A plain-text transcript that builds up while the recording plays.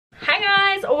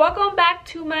guys, welcome back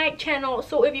to my channel.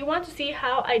 So if you want to see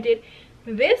how I did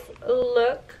this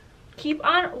look, keep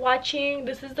on watching.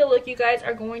 This is the look you guys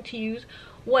are going to use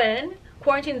when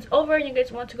quarantine is over and you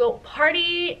guys want to go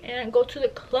party and go to the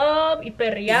club y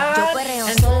perrear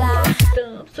and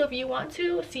stuff. So if you want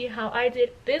to see how I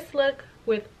did this look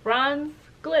with bronze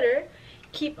glitter,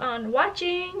 keep on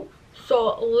watching.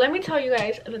 So let me tell you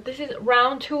guys that this is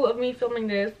round 2 of me filming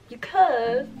this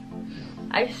because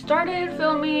I started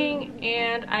filming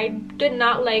and I did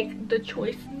not like the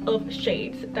choice of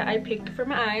shades that I picked for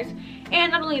my eyes.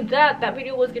 And not only that, that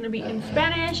video was gonna be in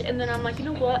Spanish, and then I'm like, you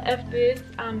know what, F this,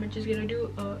 I'm just gonna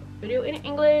do a video in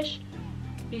English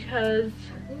because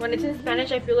when it's in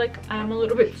Spanish I feel like I'm a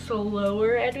little bit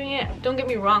slower at doing it. Don't get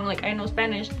me wrong, like I know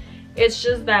Spanish, it's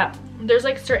just that there's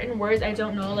like certain words I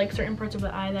don't know, like certain parts of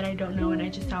the eye that I don't know, and I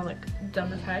just sound like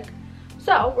dumb as heck.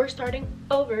 So we're starting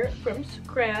over from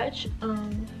scratch.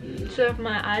 So if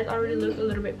my eyes already look a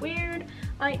little bit weird,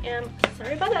 I am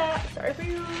sorry about that. Sorry for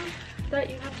you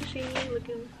that you have to see me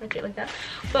looking legit like that.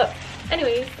 But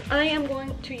anyways, I am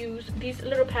going to use these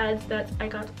little pads that I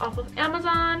got off of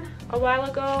Amazon a while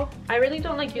ago. I really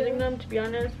don't like using them, to be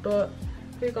honest, but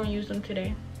we're gonna use them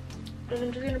today. And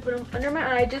I'm just gonna put them under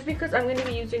my eye just because I'm gonna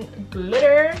be using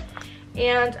glitter,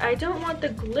 and I don't want the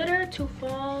glitter to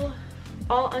fall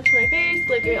all onto my face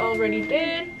like I already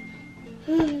did.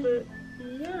 But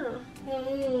yeah,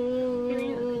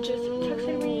 just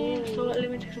texted me, so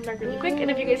let me text him back really quick. And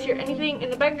if you guys hear anything in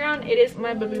the background, it is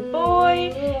my baby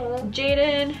boy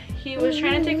Jaden. He was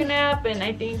trying to take a nap and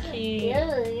I think he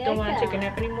don't want to take a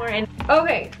nap anymore. And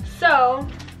okay, so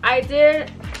I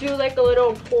did do like a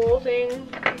little poll thing,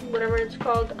 whatever it's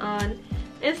called, on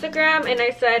Instagram, and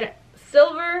I said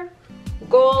silver,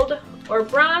 gold, or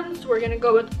bronze. We're gonna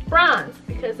go with bronze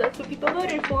because that's what people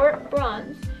voted for,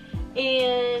 bronze.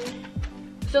 And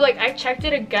so like I checked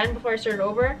it again before I started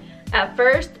over. At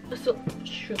first,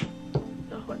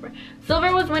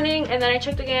 silver was winning, and then I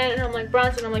checked again and I'm like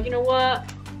bronze, and I'm like, you know what,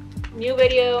 new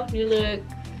video, new look,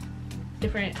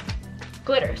 different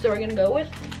glitter, so we're gonna go with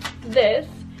this.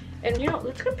 And you know,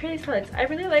 let's compare these palettes. I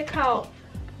really like how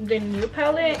the new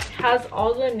palette has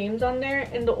all the names on there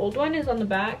and the old one is on the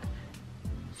back.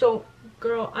 So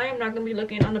girl, I am not gonna be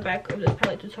looking on the back of this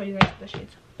palette to tell you guys the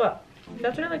shades, but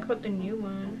that's what I like about the new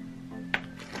one.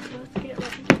 Let's get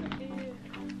right into it.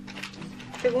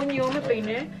 Según yo me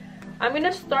peiné, I'm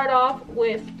gonna start off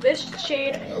with this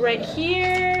shade right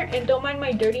here, and don't mind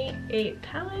my dirty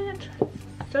palette,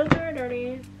 so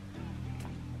dirty.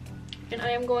 And I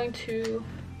am going to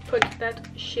put that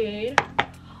shade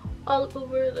all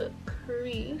over the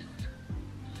crease.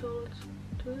 So let's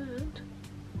do that.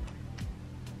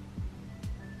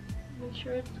 Make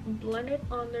sure it's blended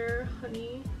on there,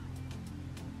 honey.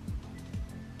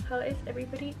 How is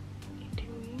everybody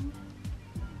doing?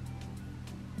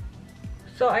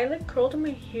 So I like curled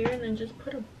my hair and then just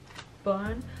put a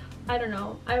bun. I don't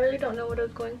know. I really don't know what I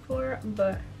was going for,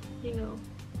 but you know,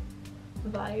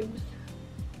 vibes.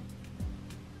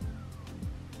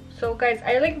 So guys,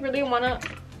 I like really wanna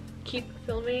keep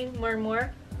filming more and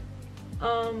more.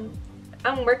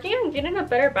 I'm working on getting a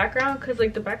better background because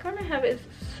like the background I have is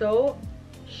so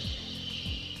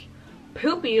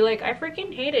poopy. Like I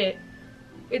freaking hate it.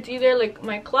 It's either like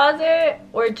my closet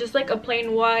or just like a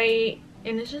plain white,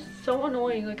 and it's just so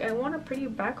annoying. Like I want a pretty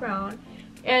background.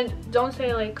 And don't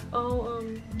say like, oh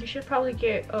you should probably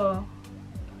get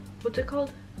what's it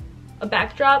called, a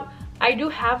backdrop. I do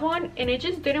have one and it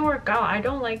just didn't work out. I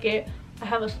don't like it. I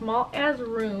have a small ass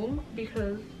room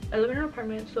because I live in an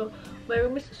apartment, so my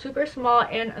room is super small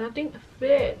and nothing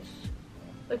fits.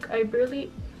 Like I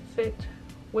barely fit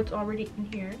what's already in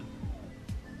here.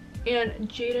 And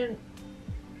Jaden's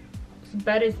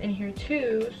bed is in here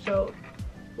too, so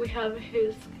we have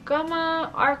his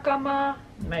cama, our cama,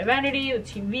 my vanity, the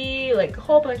TV, like a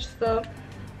whole bunch of stuff.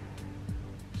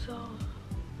 So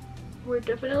we're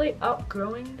definitely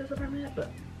outgrowing this apartment, but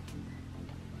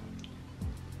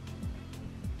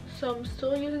so I'm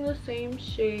still using the same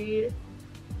shade,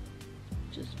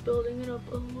 just building it up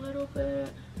a little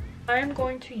bit. I'm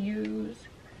going to use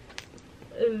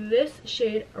this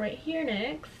shade right here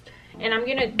next, and I'm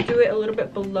gonna do it a little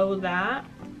bit below that.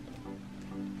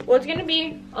 Well, it's gonna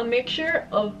be a mixture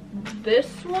of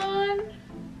this one,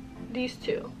 these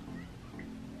two.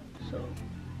 So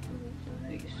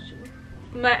these two.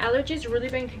 My allergies really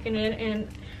been kicking in and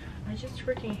I just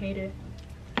freaking hate it.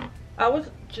 I was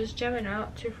just jamming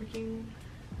out to freaking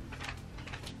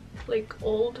like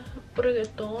old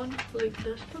reggaeton. Like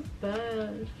that's the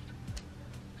best.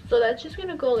 So that's just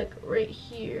gonna go like right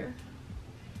here.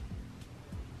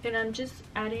 And I'm just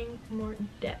adding more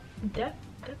depth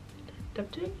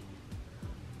to it.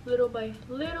 little by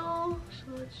little. So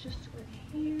let's just right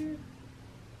here.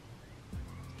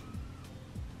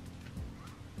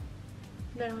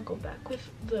 Then I'll go back with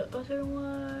the other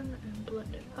one and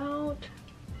blend it out.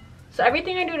 So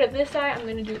everything I do to this eye, I'm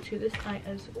going to do to this eye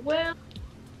as well.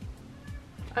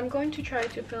 I'm going to try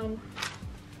to film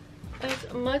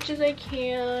as much as I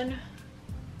can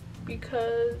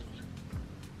because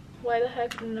why the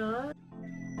heck not?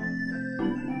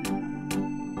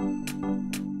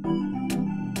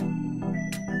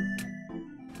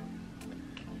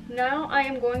 Now I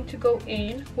am going to go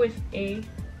in with a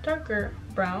darker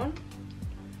brown,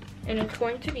 and it's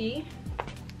going to be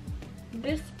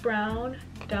this brown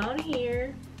down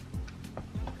here.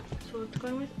 So it's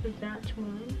going with that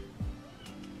one,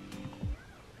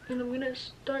 and I'm gonna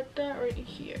start that right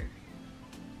here.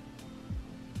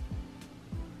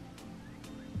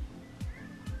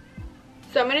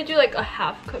 So I'm gonna do like a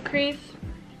half cut crease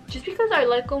just because I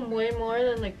like them way more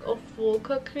than like a full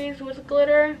cut crease with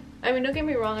glitter. I mean, don't get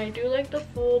me wrong, I do like the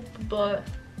full, but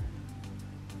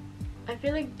I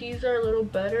feel like these are a little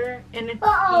better and it's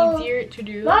easier to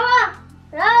do. Mama!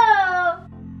 No!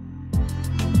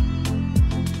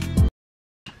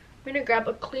 I'm gonna grab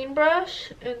a clean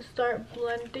brush and start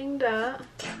blending that.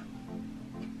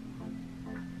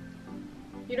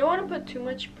 You don't want to put too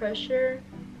much pressure,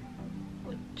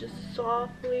 like just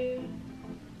softly.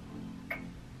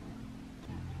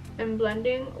 And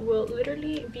blending will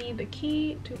literally be the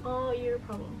key to all your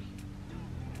problems.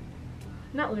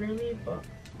 Not literally, but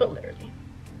literally.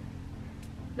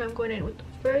 Now I'm going in with the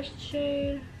first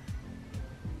shade.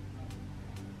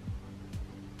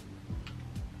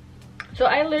 So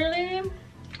I literally,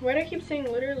 why do I keep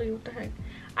saying literally, what the heck?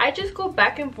 I just go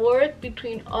back and forth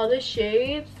between all the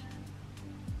shades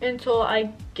until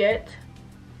I get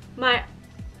my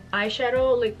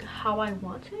eyeshadow like how I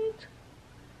want it.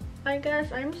 I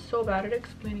guess I'm so bad at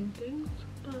explaining things,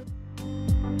 but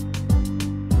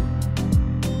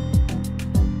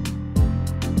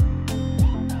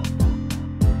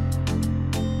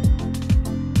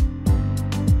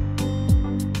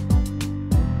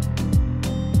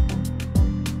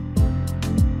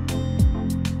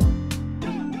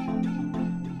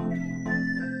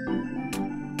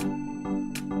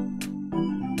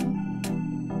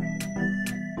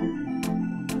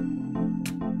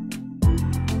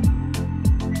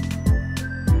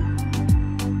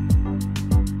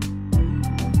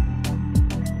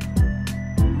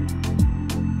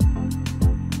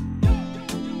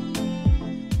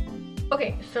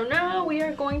okay, so now we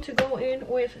are going to go in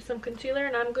with some concealer,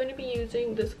 and I'm going to be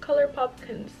using this ColourPop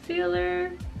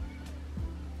concealer.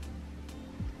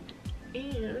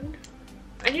 And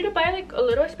I need to buy like a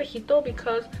little espejito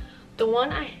because the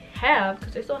one I have,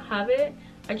 because I still have it,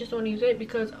 I just don't use it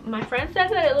because my friend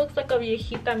says that it looks like a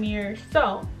viejita mirror.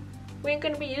 So we ain't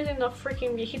going to be using the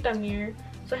freaking viejita mirror.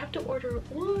 So I have to order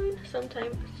one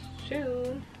sometime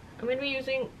soon. I'm going to be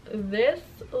using this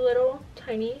little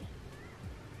tiny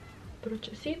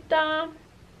brochecita.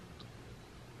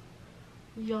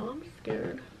 Y'all, I'm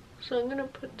scared. So I'm gonna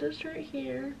put this right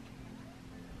here.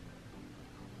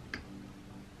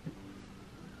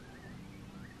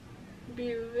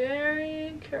 Be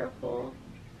very careful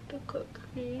to cut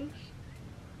crease.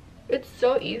 It's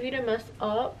so easy to mess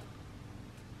up.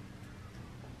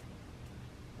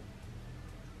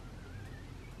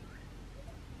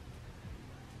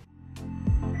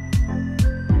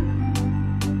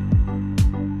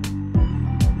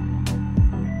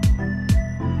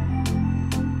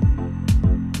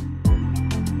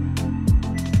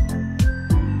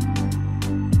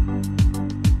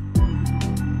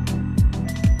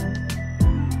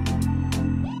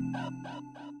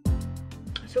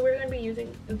 So we're going to be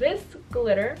using this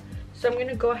glitter. So I'm going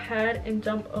to go ahead and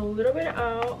dump a little bit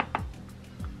out.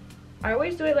 I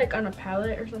always do it like on a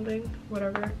palette or something,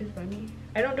 whatever is by me.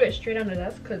 I don't do it straight on the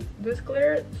desk because this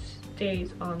glitter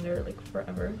stays on there like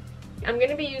forever. I'm going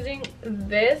to be using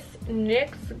this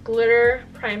NYX glitter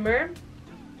primer.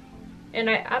 And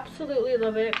I absolutely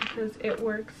love it because it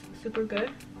works super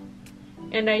good.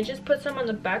 And I just put some on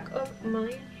the back of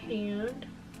my hand.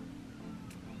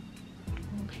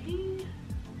 Okay.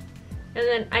 And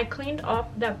then I cleaned off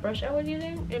that brush I was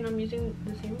using, and I'm using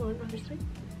the same one obviously.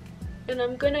 And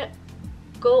I'm gonna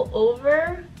go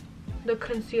over the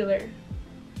concealer.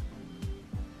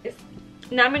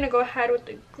 Now I'm gonna go ahead with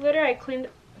the glitter.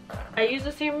 I used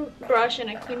the same brush and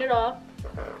I cleaned it off.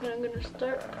 And I'm gonna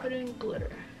start putting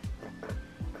glitter.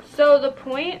 So the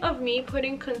point of me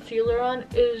putting concealer on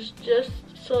is just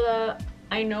so that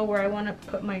I know where I want to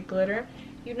put my glitter.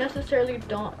 You necessarily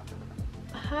don't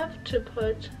have to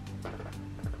put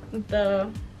the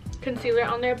concealer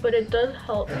on there, but it does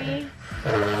help me.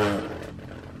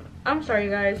 I'm sorry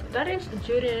guys, that is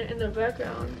Jaden in the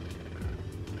background.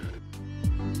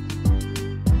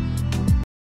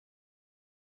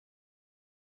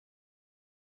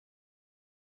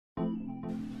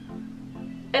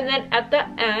 And then at the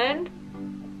end,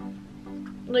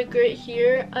 like right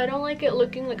here, I don't like it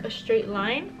looking like a straight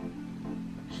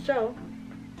line, so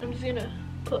I'm just gonna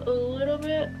put a little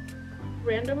bit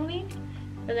randomly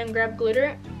and then grab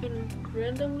glitter and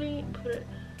randomly put it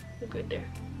like right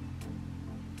there.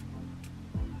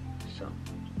 So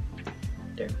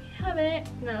there we have it.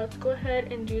 Now let's go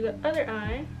ahead and do the other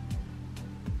eye.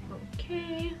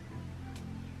 Okay,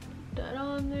 put that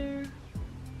on there.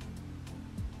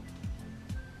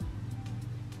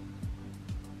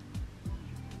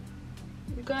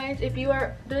 You guys, if you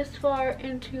are this far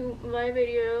into my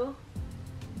video,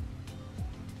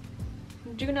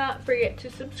 do not forget to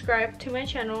subscribe to my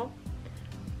channel.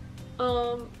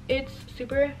 It's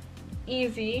super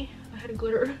easy. I had a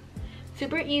glitter.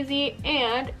 Super easy,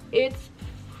 and it's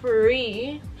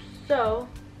free, so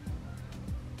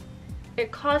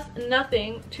it costs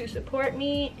nothing to support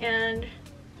me and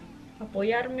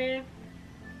apoyarme.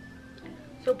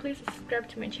 So please subscribe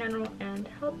to my channel and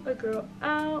help a girl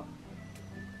out.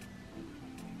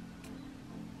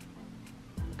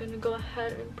 I'm gonna go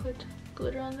ahead and put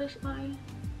glitter on this eye.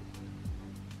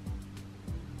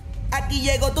 Aquí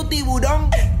llegó tu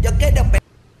tiburón. Yo quiero. I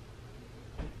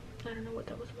don't know what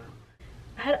that was about.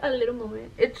 I had a little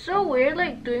moment. It's so weird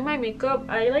like doing my makeup.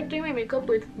 I like doing my makeup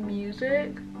with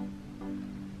music,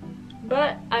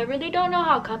 but I really don't know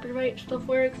how copyright stuff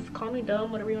works. Call me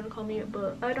dumb, whatever you want to call me,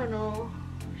 but I don't know.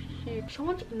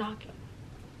 Someone's knocking.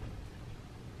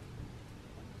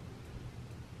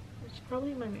 It's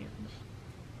probably my man's.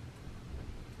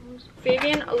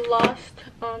 Fabian lost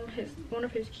one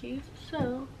of his keys,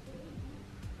 so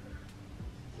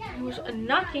he was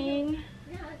knocking.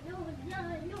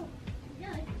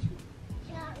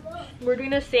 We're doing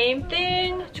the same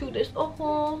thing to this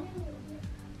hole.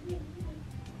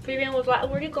 Fabian was like,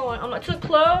 where are you going? I'm like, to the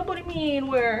club? What do you mean,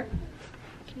 where?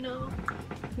 No.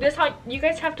 This how you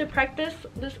guys have to practice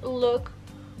this look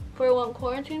for when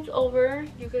quarantine's over.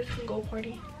 You guys can go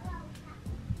party.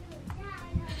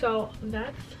 So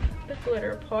that's the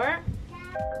glitter part.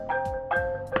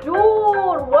 Dude,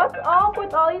 what's up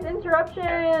with all these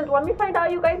interruptions? Let me find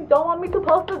out you guys don't want me to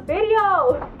post a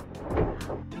video.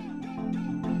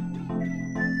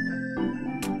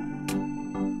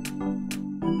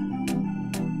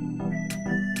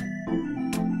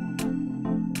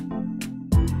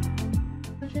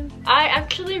 I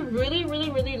actually really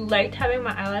liked having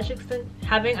my eyelash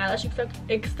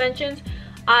extensions.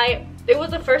 It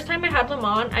was the first time I had them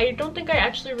on. I don't think I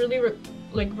actually really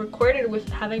recorded with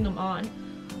having them on,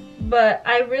 but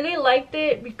I really liked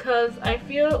it because I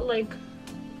feel like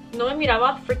no me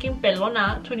miraba freaking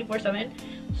pelona 24/7.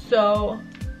 So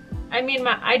I mean,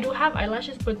 I do have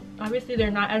eyelashes, but obviously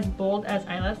they're not as bold as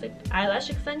eyelash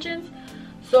extensions,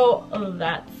 so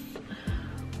that's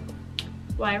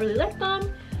why I really like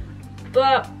them.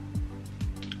 But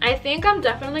I think I'm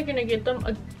definitely gonna get them.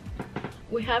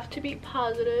 We have to be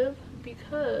positive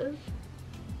because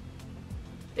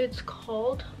it's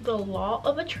called the law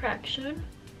of attraction.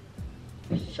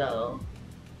 So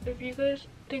if you guys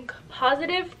think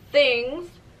positive things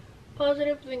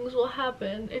will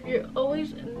happen. If you're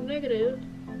always negative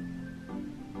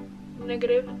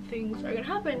things are gonna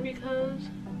happen because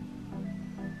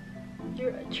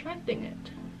you're attracting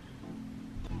it.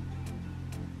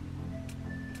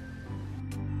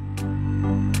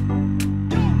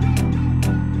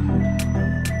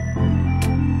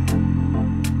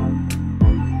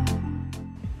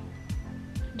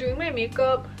 Doing my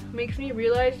makeup makes me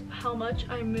realize how much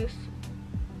I miss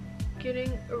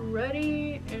getting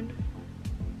ready and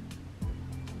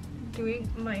doing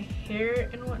my hair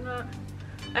and whatnot.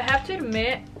 I have to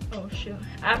admit, oh shoot,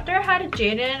 after I had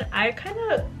Jaden,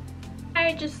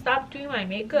 I just stopped doing my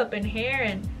makeup and hair,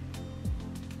 and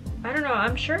I don't know,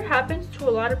 I'm sure it happens to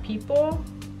a lot of people.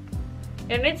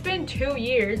 And it's been 2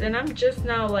 years and I'm just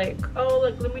now like, oh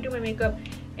look, let me do my makeup.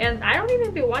 And I don't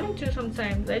even be wanting to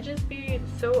sometimes. I just be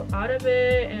so out of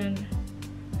it, and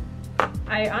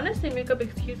I honestly make up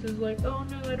excuses like, oh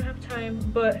no, I don't have time.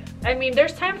 But I mean,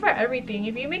 there's time for everything.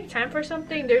 If you make time for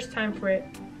something, there's time for it.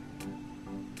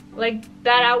 Like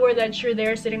that hour that you're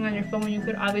there sitting on your phone, you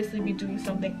could obviously be doing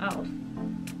something else.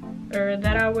 Or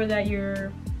that hour that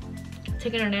you're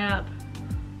taking a nap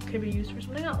could be used for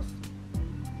something else.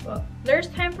 Well, there's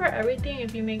time for everything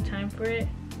if you make time for it.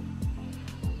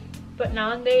 But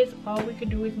nowadays, all we could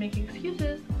do is make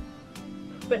excuses.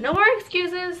 But no more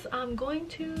excuses. I'm going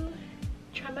to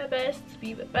try my best to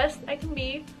be the best I can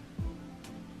be.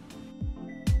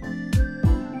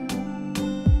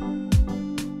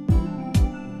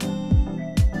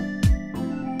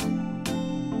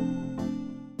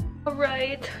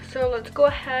 Alright, so let's go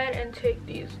ahead and take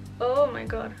these. Oh my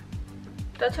god,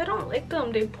 that's why I don't like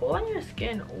them. They pull on your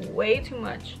skin way too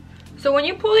much. So when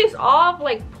you pull these off,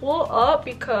 like pull up,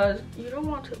 because you don't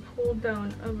want to pull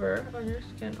down ever on your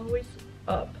skin, always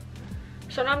up.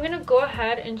 So now I'm gonna go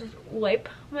ahead and just wipe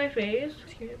my face.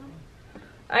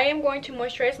 I am going to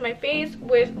moisturize my face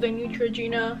with the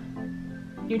Neutrogena,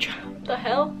 what the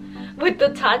hell? With the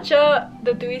Tatcha,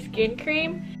 the Dewy Skin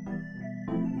Cream.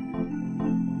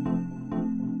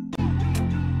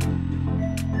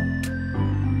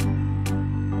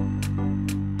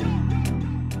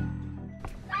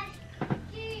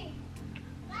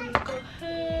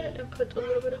 Put a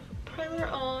little bit of a primer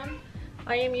on.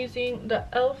 I am using the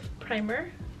e.l.f.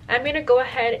 primer. I'm gonna go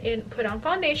ahead and put on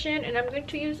foundation, and I'm going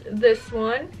to use this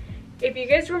one. If you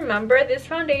guys remember this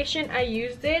foundation, I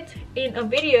used it in a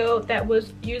video that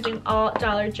was using all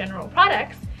Dollar General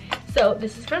products. So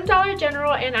this is from Dollar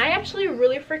General, and I actually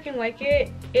really freaking like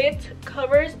it. It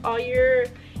covers all your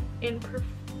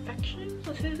imperfections.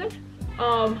 What is it?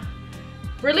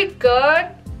 Really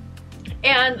good.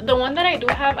 And the one that I do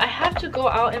have, I have to go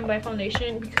out and buy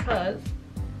foundation because,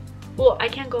 well, I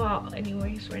can't go out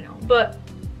anyways right now. But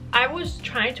I was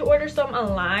trying to order some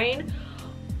online,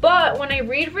 but when I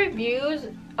read reviews,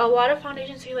 a lot of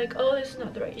foundations say like, oh, this is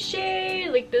not the right shade,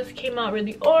 like this came out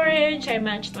really orange, I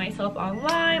matched myself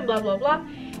online, blah blah blah.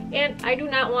 And I do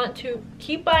not want to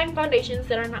keep buying foundations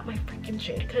that are not my freaking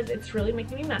shade, because it's really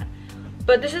making me mad.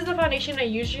 But this is the foundation I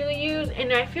usually use,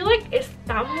 and I feel like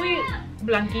está muy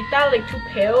blanquita, like too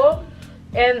pale.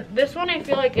 And this one I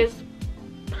feel like is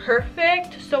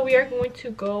perfect, so we are going to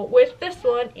go with this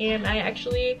one, and I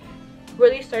actually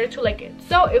really started to like it.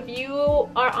 So if you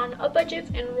are on a budget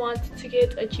and want to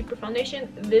get a cheaper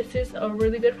foundation, this is a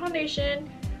really good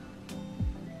foundation.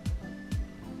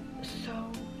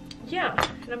 So yeah,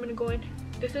 and I'm gonna go in.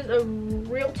 This is a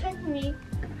Real Technique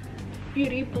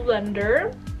beauty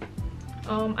blender.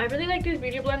 I really like these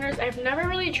beauty blenders. I've never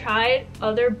really tried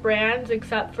other brands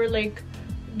except for like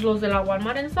los de la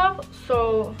Walmart and stuff.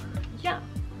 So yeah,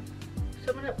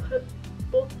 so I'm gonna put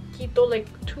poquito, like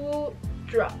 2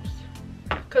 drops,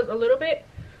 because a little bit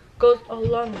goes a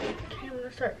long way. Okay, I'm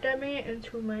gonna start dabbing it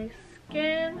into my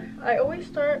skin. I always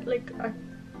start like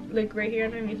right here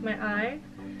underneath my eye,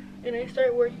 and I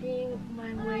start working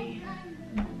my way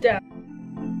down.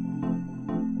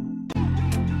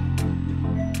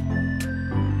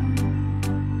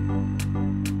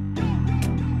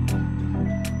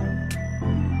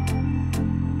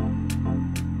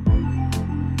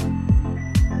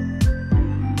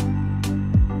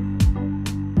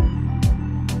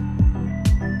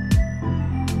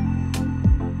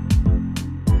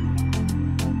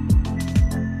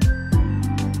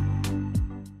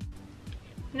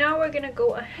 Now we're gonna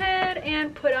go ahead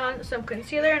and put on some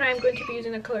concealer, and I'm going to be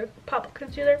using the color Pop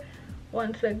Concealer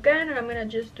once again, and I'm gonna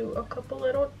just do a couple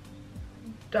little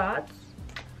dots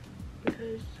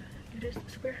because it is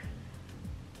super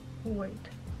white.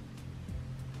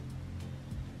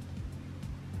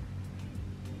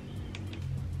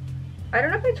 I don't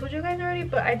know if I told you guys already,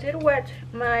 but I did wet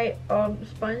my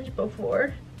sponge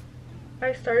before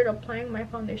I started applying my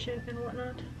foundation and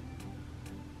whatnot.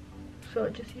 So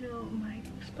just, you know, my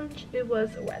sponge, it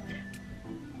was wet.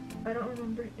 I don't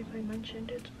remember if I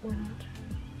mentioned it or not.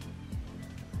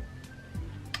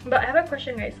 But I have a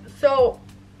question, guys. So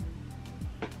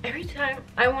every time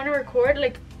I want to record,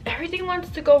 like everything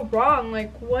wants to go wrong.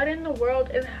 Like, what in the world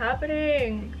is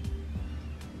happening?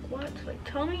 What? Like,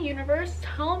 tell me, universe,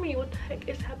 tell me what the heck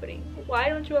is happening. Why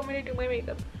don't you want me to do my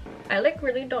makeup? I like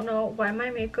really don't know why my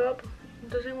makeup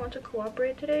doesn't want to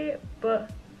cooperate today, but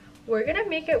we're gonna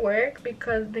make it work,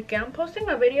 because the day I'm posting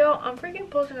a video, I'm freaking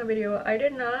posting a video. I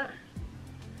did not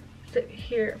sit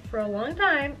here for a long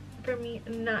time for me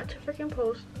not to freaking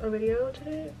post a video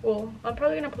today. Well, I'm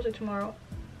probably gonna post it tomorrow.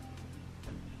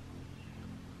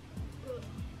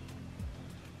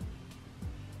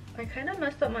 I kind of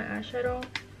messed up my eyeshadow,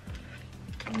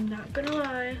 I'm not gonna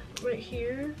lie, right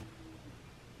here.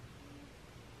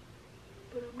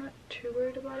 But I'm not too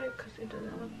worried about it because it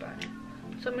doesn't look bad.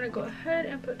 So I'm gonna go ahead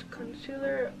and put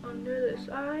concealer under this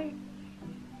eye.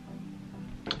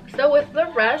 So with the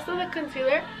rest of the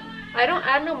concealer, I don't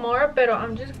add no more, but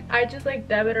I just like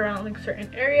dab it around like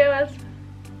certain areas.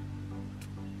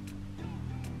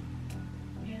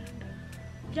 And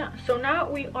yeah, so now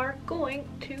we are going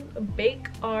to bake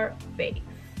our face.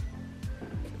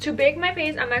 To bake my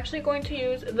face, I'm actually going to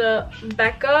use the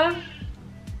Becca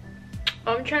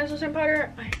translucent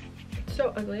powder. It's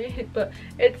so ugly, but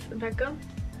it's Becca.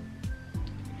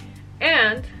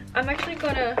 And I'm actually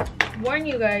gonna warn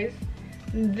you guys,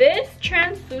 this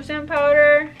translucent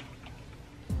powder,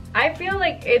 I feel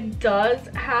like it does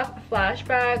have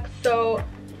flashbacks, so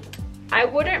I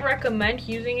wouldn't recommend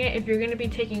using it if you're gonna be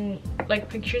taking like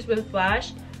pictures with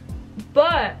flash.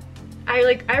 But I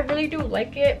really do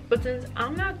like it, but since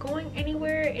I'm not going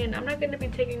anywhere and I'm not gonna be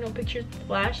taking no pictures with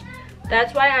flash,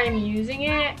 that's why I'm using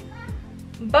it.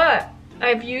 But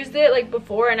I've used it like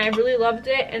before and I really loved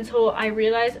it until I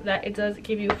realized that it does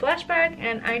give you a flashback,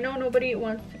 and I know nobody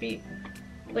wants to be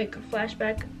like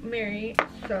flashback Mary,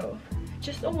 so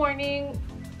just a warning.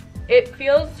 It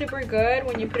feels super good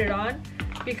when you put it on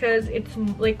because it's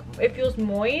like, it feels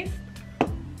moist,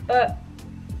 but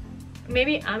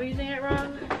maybe I'm using it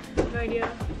wrong. No idea.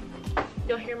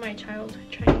 You'll hear my child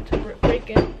trying to break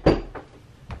in.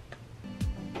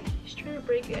 He's trying to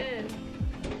break in.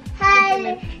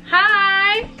 Hi.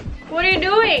 Hi. What are you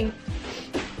doing?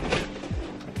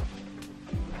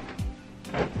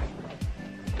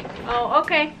 Oh,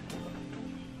 okay.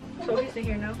 So he's in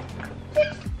here now.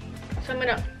 So I'm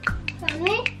gonna.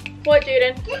 Mommy. What,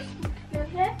 Jaden?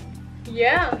 Okay.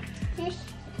 Yeah.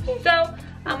 So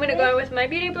I'm gonna go in with my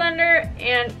beauty blender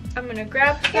and I'm gonna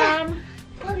grab some.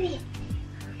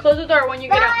 Close the door when you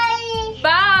get out.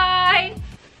 Bye.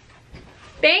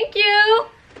 Thank you.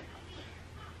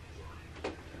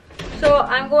 So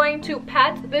I'm going to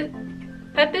pat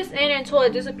this in until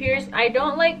it disappears. I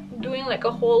don't like doing like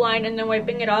a whole line and then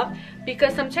wiping it off,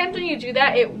 because sometimes when you do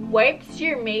that, it wipes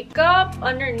your makeup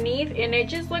underneath and it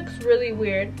just looks really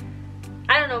weird.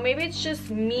 I don't know, maybe it's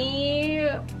just me,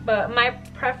 but my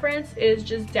preference is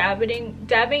just dabbing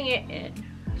it in.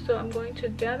 So I'm going to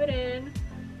dab it in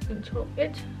until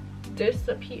it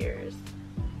disappears.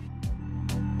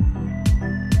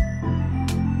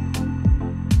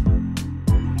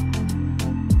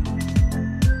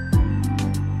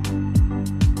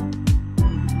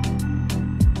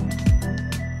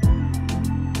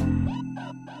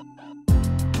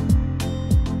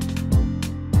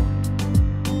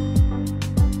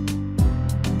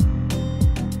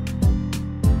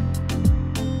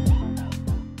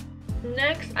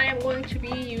 Next, I am going to be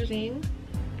using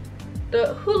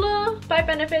the Hoola by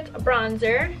Benefit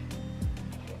bronzer,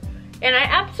 and I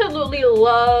absolutely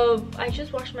love, I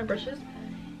just washed my brushes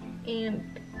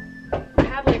and I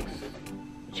have like,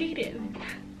 Jaden,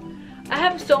 I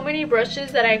have so many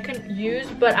brushes that I can use,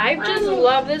 but I just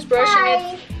love this brush.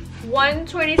 And it's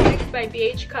 126 by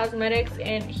BH Cosmetics,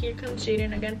 and here comes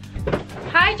Jaden again.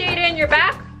 Hi Jaden, you're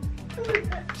back?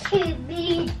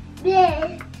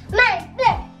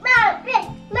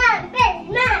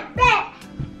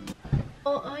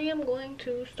 Well, I am going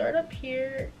to start up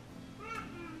here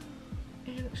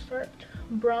and start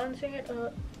bronzing it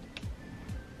up.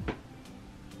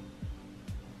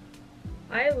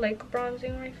 I like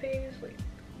bronzing my face, like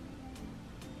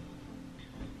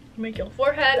make your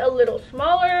forehead a little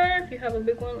smaller if you have a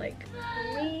big one like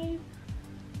me.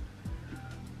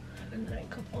 And then I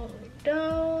come all the way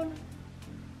down,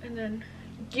 and then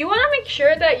you want to make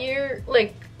sure that you're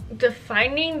like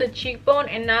defining the cheekbone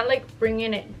and not like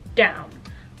bringing it down,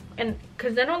 and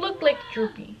because then it'll look like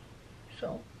droopy.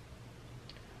 So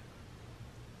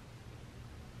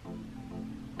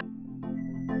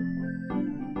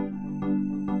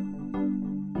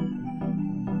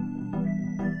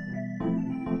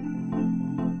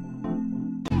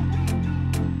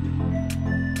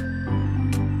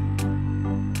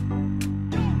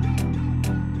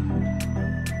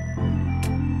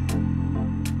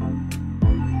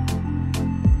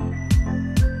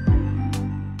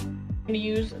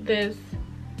use this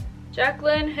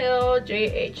Jaclyn Hill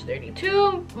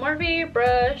JH32 Morphe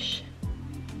brush,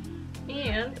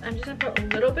 and I'm just gonna put a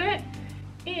little bit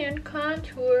and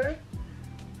contour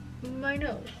my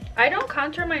nose. I don't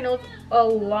contour my nose a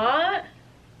lot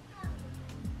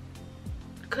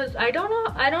because I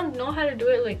don't know how to do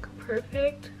it like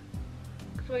perfect.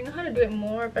 So I know how to do it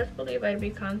more. Best believe I'd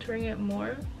be contouring it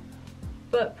more,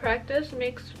 but practice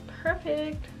makes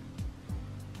perfect.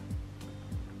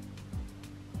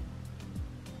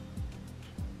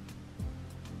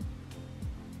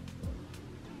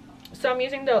 So I'm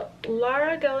using the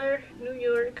Laura Geller New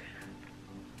York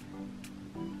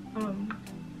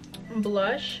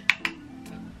blush.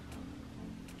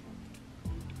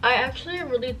 I actually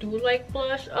really do like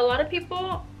blush. A lot of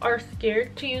people are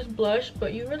scared to use blush,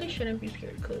 but you really shouldn't be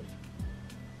scared because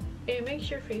it makes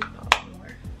your face pop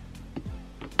more.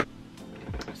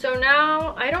 So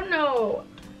now, I don't know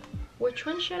which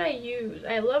one should I use.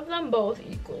 I love them both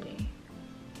equally.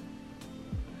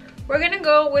 We're gonna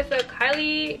go with a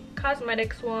Kylie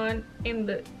Cosmetics one in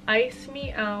the Ice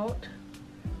Me Out.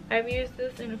 I've used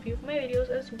this in a few of my videos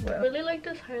as well. I really like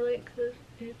this highlight because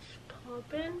it's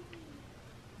popping.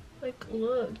 Like,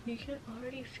 look, you can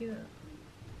already see that.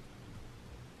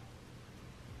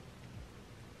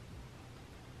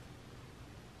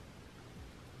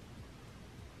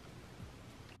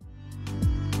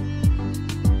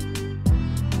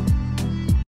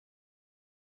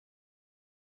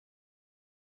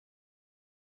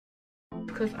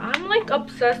 Because I'm like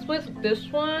obsessed with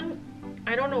this one.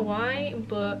 I don't know why,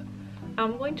 but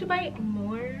I'm going to buy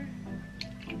more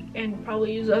and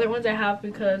probably use the other ones I have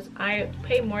because I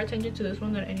pay more attention to this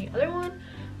one than any other one.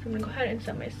 So I'm gonna go ahead and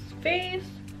set my face.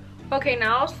 Okay,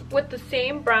 now with the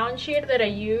same brown shade that I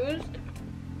used,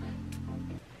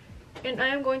 and I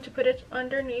am going to put it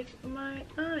underneath my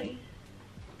eye.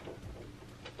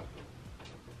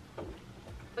 I'm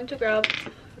going to grab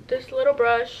this little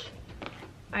brush.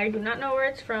 I do not know where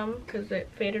it's from because it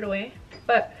faded away,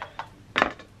 but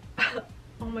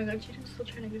oh my god, she's still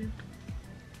trying to get in.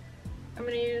 I'm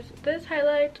gonna use this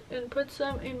highlight and put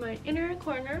some in my inner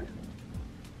corner.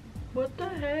 What the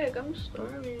heck, I'm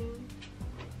starving.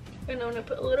 And I'm gonna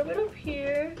put a little bit up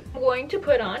here. I'm going to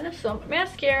put on some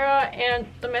mascara, and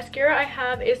the mascara I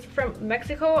have is from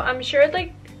Mexico. I'm sure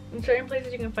like in certain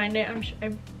places you can find it.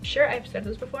 I'm sure I've said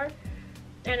this before,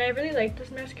 and I really like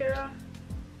this mascara.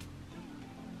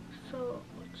 So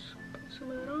let's put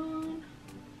some of that on.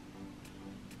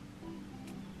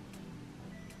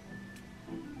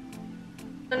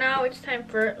 So now it's time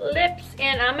for lips,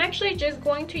 and I'm actually just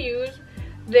going to use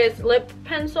this lip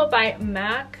pencil by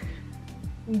MAC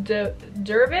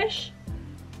Dervish,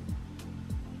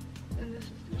 and this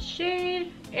is the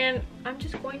shade, and I'm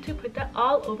just going to put that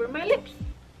all over my lips.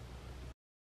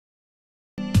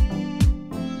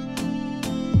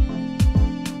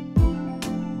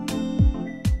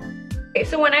 Okay,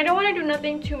 so when I don't want to do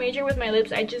nothing too major with my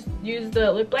lips, I just use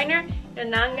the lip liner,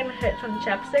 and now I'm gonna hit some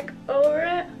chapstick over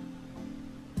it.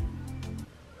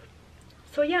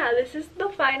 So yeah, this is the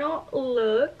final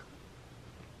look.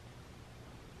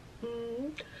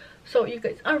 So you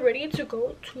guys are ready to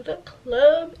go to the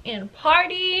club and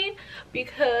party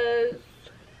because,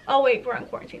 oh wait, we're on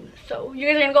quarantine. So you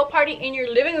guys are gonna go party in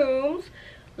your living rooms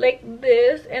like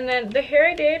this. And then the hair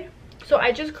I did, so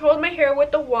I just curled my hair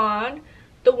with the wand,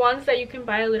 the ones that you can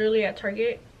buy literally at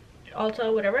Target,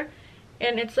 Ulta, whatever.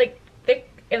 And it's like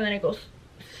thick and then it goes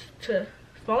to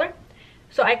smaller.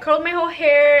 So I curled my whole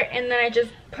hair, and then I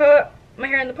just put my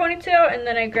hair in the ponytail, and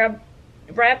then I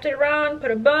wrapped it around,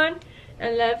 put a bun,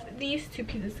 and left these two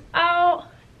pieces out.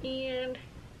 And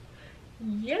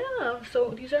yeah, so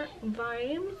these are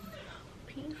vibes.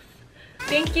 Peace.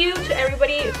 Thank you to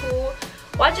everybody who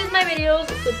watches my videos,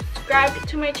 subscribe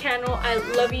to my channel. I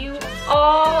love you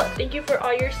all. Thank you for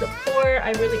all your support.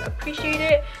 I really appreciate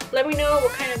it. Let me know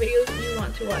what kind of videos you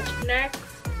want to watch next.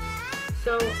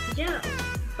 So yeah,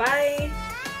 bye.